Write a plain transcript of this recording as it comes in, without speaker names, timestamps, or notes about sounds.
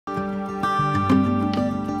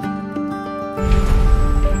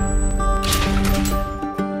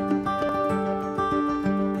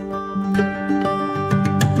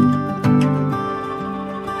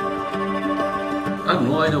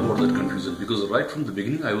because right from the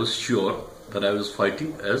beginning I was sure that I was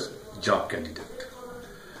fighting as job candidate.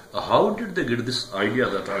 How did they get this idea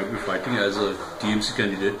that I would be fighting as a TMC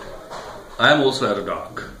candidate? I am also at a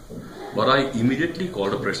dark. But I immediately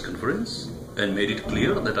called a press conference and made it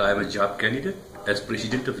clear that I am a job candidate. As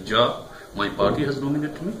president of job, my party has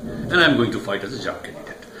nominated me and I am going to fight as a job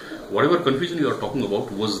candidate. Whatever confusion you are talking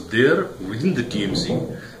about was there within the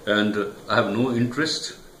TMC, and I have no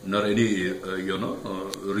interest nor any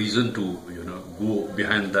reason to go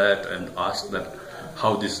behind that and ask that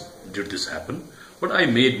how did this happen. But I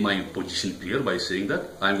made my position clear by saying that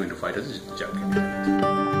I am going to fight as a job candidate.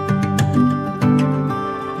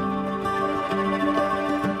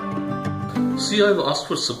 See, I have asked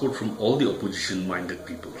for support from all the opposition-minded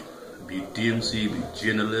people, be it TMC, be it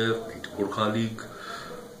GNLF, be it Gorkhaland.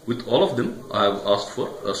 With all of them, I have asked for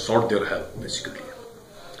sought their help, basically.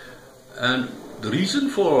 And the reason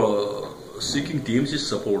for seeking TMC's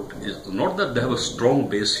support is not that they have a strong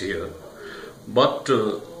base here, but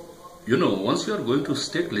once you are going to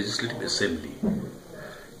state legislative assembly,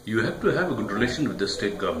 you have to have a good relation with the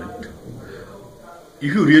state government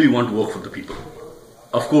if you really want to work for the people.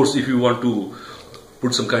 Of course, if you want to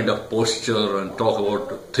put some kind of posture and talk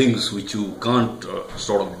about things which you can't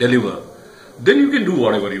sort of deliver, then you can do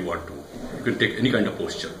whatever you want to. You can take any kind of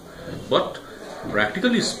posture. But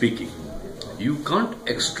practically speaking, you can't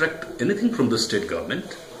extract anything from the state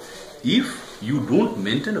government if you don't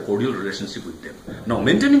maintain a cordial relationship with them. Now,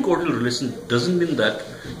 maintaining cordial relations doesn't mean that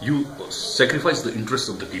you sacrifice the interests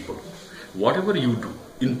of the people. Whatever you do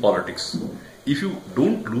in politics, if you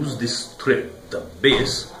don't lose this thread, the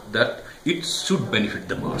base, that it should benefit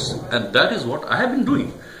the mass. And that is what I have been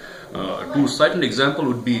doing. To cite an example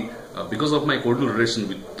would be, because of my cordial relation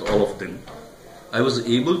with all of them, I was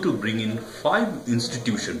able to bring in 5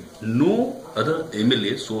 institutions. No other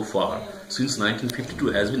MLA so far since 1952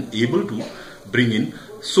 has been able to bring in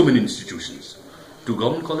so many institutions. 2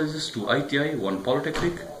 government colleges, 2 ITI, 1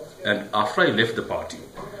 polytechnic, and after I left the party,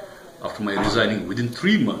 after my resigning, within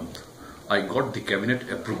 3 months, I got the cabinet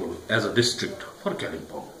approval as a district for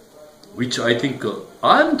Kalimpong, which I think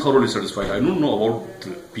I am thoroughly satisfied. I don't know about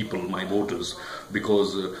the people, my voters,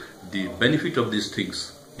 because the benefit of these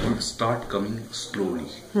things will start coming slowly.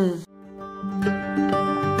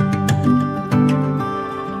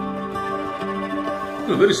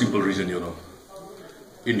 A very simple reason,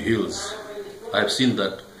 in hills, I have seen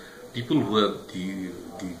that people who have the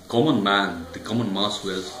common man, the common mass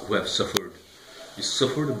who have suffered, is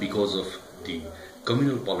suffered because of the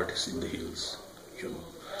communal politics in the hills.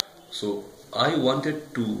 So I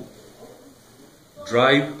wanted to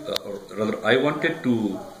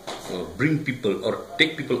bring people or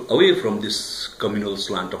take people away from this communal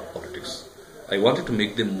slant of politics. I wanted to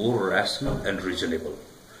make them more rational and reasonable.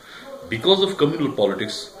 Because of communal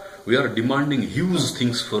politics, we are demanding huge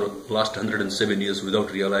things for the last 107 years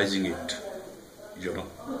without realizing it.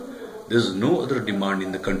 There is no other demand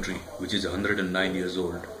in the country which is 109 years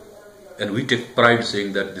old. And we take pride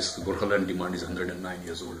saying that this Gorkhaland demand is 109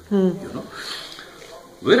 years old.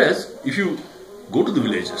 Whereas, if you go to the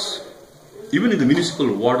villages, even in the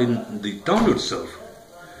municipal ward in the town itself,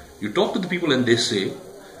 you talk to the people and they say,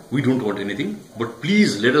 we don't want anything, but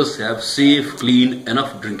please let us have safe, clean,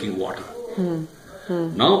 enough drinking water.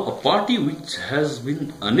 Now, a party which has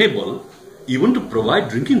been unable even to provide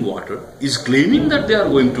drinking water is claiming that they are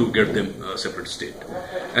going to get them a separate state.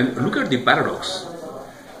 And look at the paradox.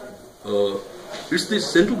 It's the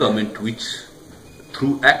central government which,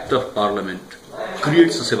 through act of parliament,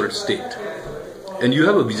 creates a separate state. And you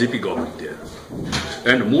have a BJP government there.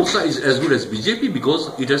 And Morcha is as good as BJP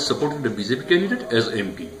because it has supported a BJP candidate as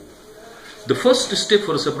MP. The first step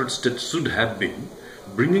for a separate state should have been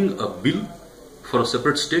bringing a bill for a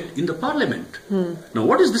separate state in the parliament. Now,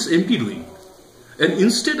 what is this MP doing? And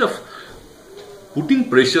instead of putting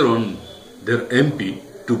pressure on their MP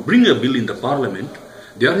to bring a bill in the parliament,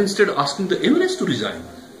 they are instead asking the MLAs to resign.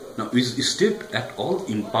 Now, is the state at all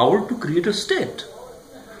empowered to create a state?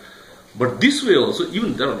 But this way also,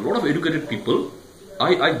 even there are a lot of educated people,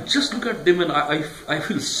 I just look at them and I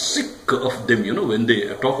feel sick of them, when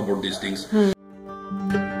they talk about these things.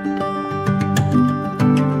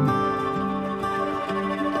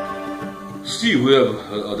 See, we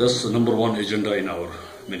have, that's the #1 agenda in our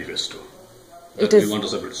manifesto. We want a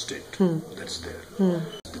separate state. That's there.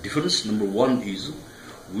 The difference, #1, is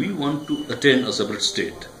we want to attain a separate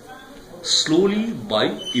state slowly by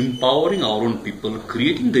empowering our own people,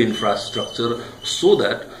 creating the infrastructure so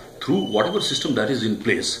that through whatever system that is in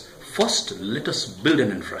place, first let us build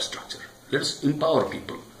an infrastructure. Let us empower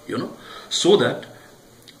people, so that,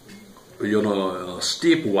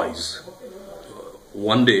 step-wise,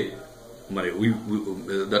 one day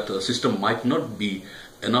that system might not be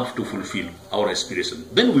enough to fulfill our aspiration.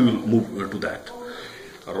 Then we will move to that.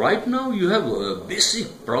 Right now, you have a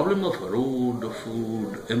basic problem of road,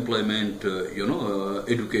 food, employment,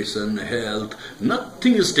 education, health.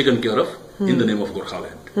 Nothing is taken care of in the name of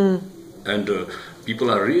Gorkhaland. And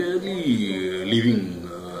people are really living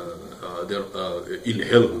in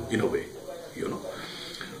hell in a way,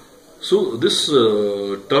 So this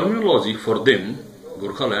terminology for them,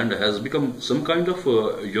 Gorkhaland, has become some kind of,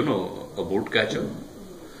 a boat catcher.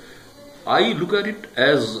 I look at it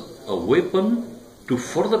as a weapon to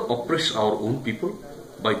further oppress our own people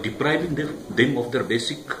by depriving them of their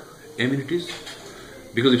basic amenities.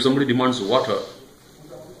 Because if somebody demands water,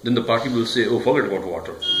 then the party will say, oh, forget about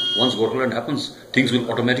water. Once Gorkhaland happens, things will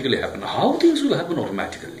automatically happen. How things will happen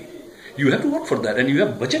automatically? You have to work for that, and you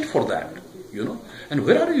have budget for that, And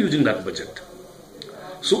where are you using that budget?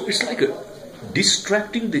 So it's like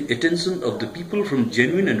distracting the attention of the people from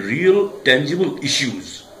genuine and real, tangible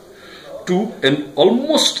issues to an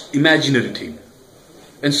almost imaginary thing.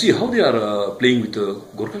 And see how they are playing with the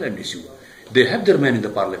Gorkhaland issue. They have their man in the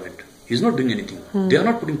parliament. He's not doing anything. They are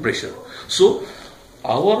not putting pressure. So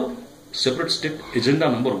our separate state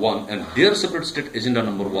agenda number 1 and their separate state agenda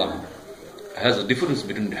number 1 has a difference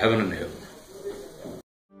between heaven and hell.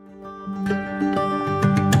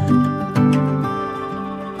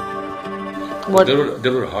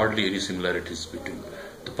 There were hardly any similarities between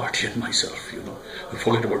the party and myself,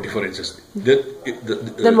 Forget about differences.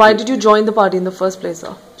 Then why did you join the party in the first place,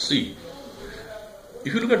 sir? See,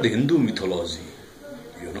 if you look at the Hindu mythology,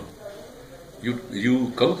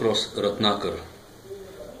 you come across Ratnakar,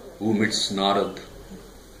 who meets Narad,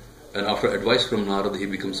 and after advice from Narad, he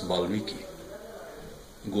becomes Valmiki,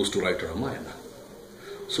 goes to write Ramayana.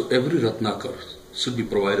 So every Ratnakar should be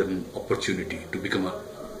provided an opportunity to become a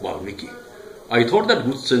Valmiki. I thought that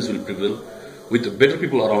good sense will prevail with better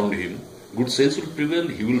people around him. Good sense will prevail.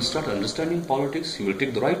 He will start understanding politics. He will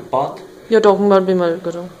take the right path. You're talking about Bimal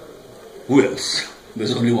Guru. Who else?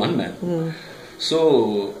 There's only one man.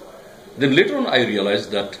 So then later on I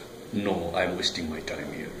realized that no, I'm wasting my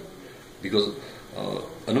time here. Because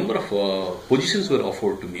a number of positions were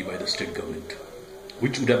offered to me by the state government,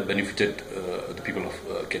 which would have benefited the people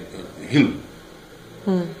of Hill.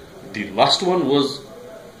 The last one was,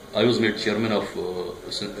 I was made chairman of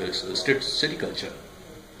state sericulture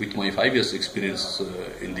with my 5 years experience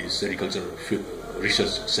in the sericulture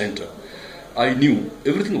research center. I knew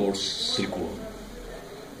everything about silkworm,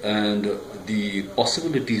 and the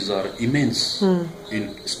possibilities are immense,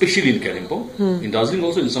 especially in Kalimpong, in Darjeeling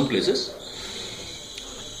also in some places.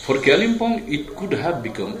 For Kalimpong, it could have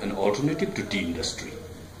become an alternative to tea industry.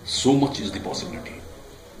 So much is the possibility.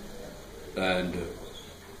 And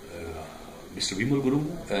Mr. Bimal Guru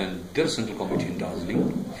and their central committee in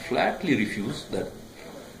Darjeeling flatly refused that.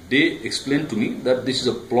 They explained to me that this is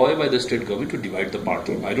a ploy by the state government to divide the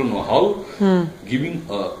party. I don't know how giving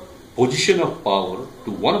a position of power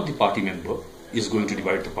to one of the party member is going to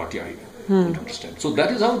divide the party. I don't understand. So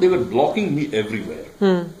that is how they were blocking me everywhere.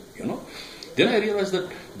 Then I realized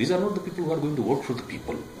that these are not the people who are going to work for the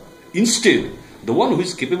people. Instead, the one who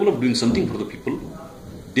is capable of doing something for the people,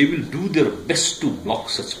 they will do their best to block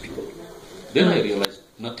such people. Then I realized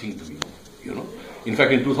nothing to me, In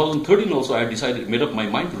fact, in 2013 also, I had made up my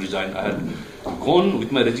mind to resign. I had gone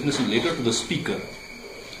with my resignation letter to the speaker,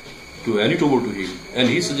 to hand it over to him, and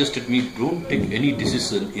he suggested me, don't take any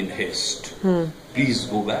decision in haste. Please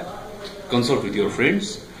go back, consult with your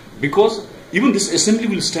friends, because even this assembly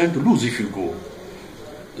will stand to lose if you go.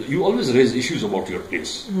 You always raise issues about your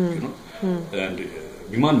place, And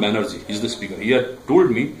Biman Banerjee is the speaker. He had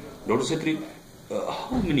told me, Dr. Chettri,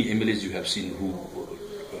 how many MLAs you have seen who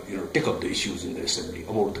take up the issues in the assembly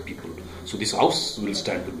about the people. So this house will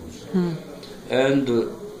stand to lose. And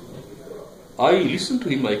I listened to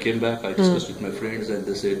him. I came back. I discussed with my friends, and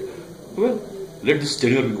they said, well, let this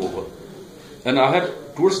tenure be over. And I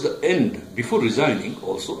had, towards the end, before resigning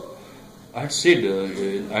also, I had said,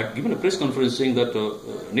 I had given a press conference saying that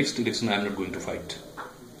next election I am not going to fight.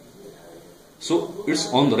 So it's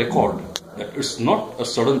on the record that it's not a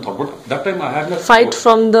sudden thought. But that time I had not fight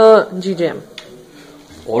from the GJM.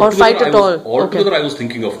 Or fight at all? Altogether, I was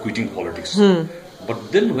thinking of quitting politics.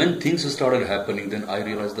 But then when things started happening, then I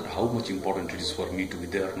realized that how much important it is for me to be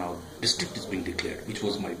there now. District is being declared, which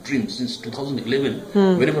was my dream since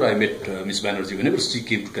 2011. Whenever I met Ms. Banerjee, whenever she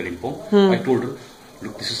came to Kalimpong, I told her,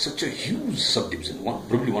 look, this is such a huge subdivision,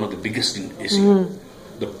 probably one of the biggest in Asia.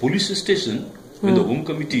 The police station, when the Home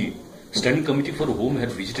Committee, Standing Committee for Home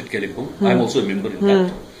had visited Kalimpong, I am also a member in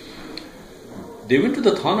that. They went to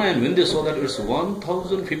the Thana, and when they saw that it's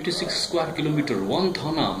 1056 square kilometer, one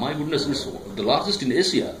Thana, my goodness, it's the largest in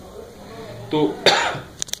Asia. So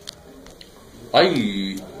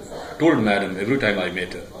I told madam every time I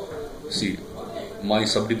met her, see, my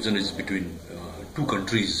subdivision is between two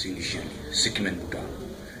countries initially, Sikkim and Bhutan.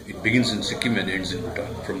 It begins in Sikkim and ends in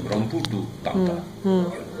Bhutan, from Rampur to Tangta.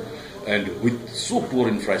 And with so poor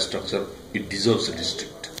infrastructure, it deserves a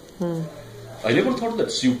district. I never thought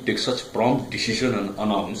that she would take such prompt decision and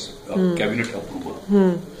announce cabinet approval.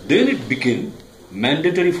 Then it became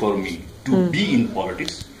mandatory for me to be in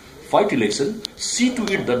politics, fight election, see to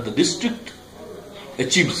it that the district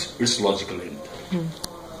achieves its logical end.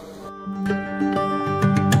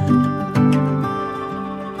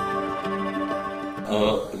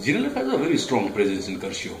 GJM has a very strong presence in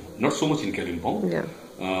Karshiong, not so much in Kalimpong.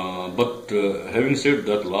 But having said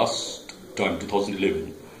that, last time,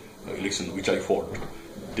 2011 election which I fought,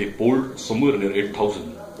 they polled somewhere near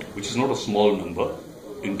 8,000, which is not a small number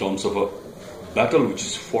in terms of a battle which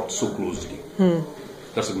is fought so closely.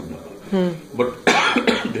 That's a good number. But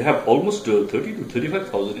they have almost 30 to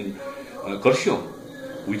 35,000 in Karshiong,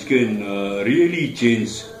 which can really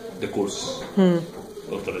change the course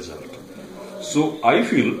of the result. So I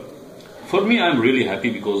feel, for me, I'm really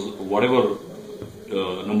happy because whatever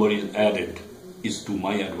number is added is to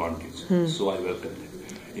my advantage. So I welcome it.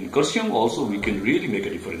 In Karshiong also, we can really make a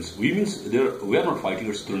difference. We are not fighting,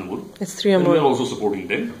 it's Trinamool. It's Trinamool. And we are also supporting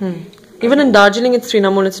them. Even in Darjeeling, it's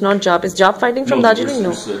Trinamool, it's not JAP. Is JAP fighting from Darjeeling?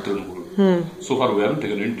 No, it's Trinamool. So far, we haven't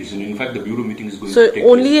taken any decision. In fact, the bureau meeting is going to take place. So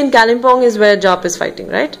only in Kalimpong is where JAP is fighting,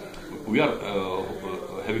 right? We are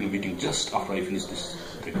having a meeting just after I finish this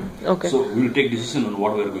thing. Okay. So we will take decision on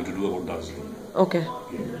what we are going to do about Darjeeling. Okay.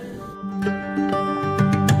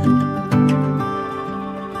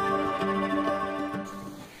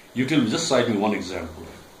 You tell me, just cite me one example.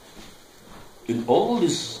 In all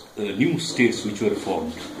these new states which were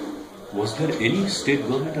formed, was there any state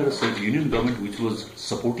government or a union government which was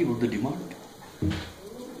supportive of the demand?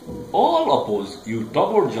 All opposed. You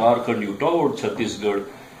talk about Jharkhand, you talk about Chhattisgarh,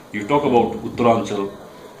 you talk about Uttaranchal.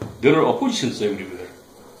 There are oppositions everywhere,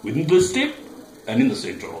 within the state and in the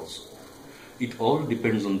center also. It all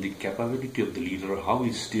depends on the capability of the leader, how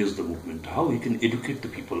he steers the movement, how he can educate the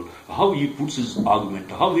people, how he puts his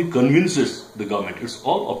argument, how he convinces the government. It's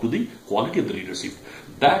all up to the quality of the leadership.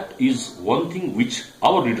 That is one thing which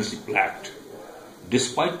our leadership lacked.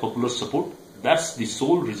 Despite popular support, that's the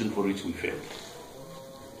sole reason for which we failed.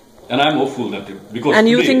 And I'm hopeful that because and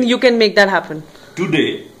you think you can make that happen?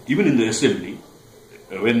 Today, even in the assembly,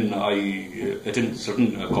 when I attend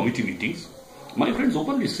certain committee meetings, my friends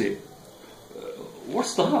openly say,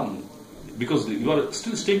 what's the harm? Because you are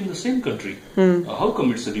still staying in the same country. How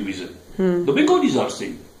come it's a division? The Bengalis are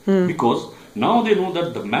saying. Because now they know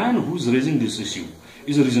that the man who's raising this issue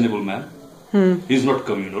is a reasonable man. He's not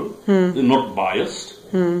communal. He's not biased.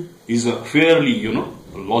 He's a fairly,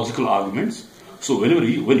 logical arguments. So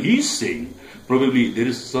when he's saying, probably there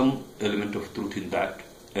is some element of truth in that,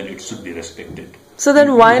 and it should be respected. So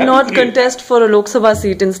then why not contest for a Lok Sabha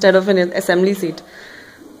seat instead of an assembly seat?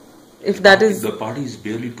 If that is... The party is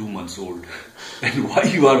barely 2 months old. And why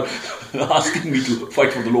you are asking me to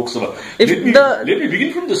fight for the Lok Sabha? Let me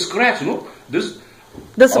begin from the scratch,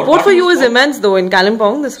 The support for you is immense though in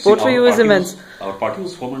Kalimpong. The support for you is immense. Our party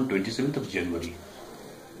was formed on 27th of January.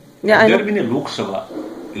 Yeah, I know. If there had been a Lok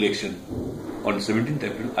Sabha election on 17th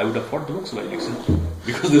April, I would have fought the Lok Sabha election.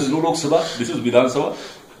 Because there is no Lok Sabha, this is Vidhan Sabha.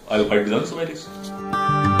 I will fight Vidhan Sabha election.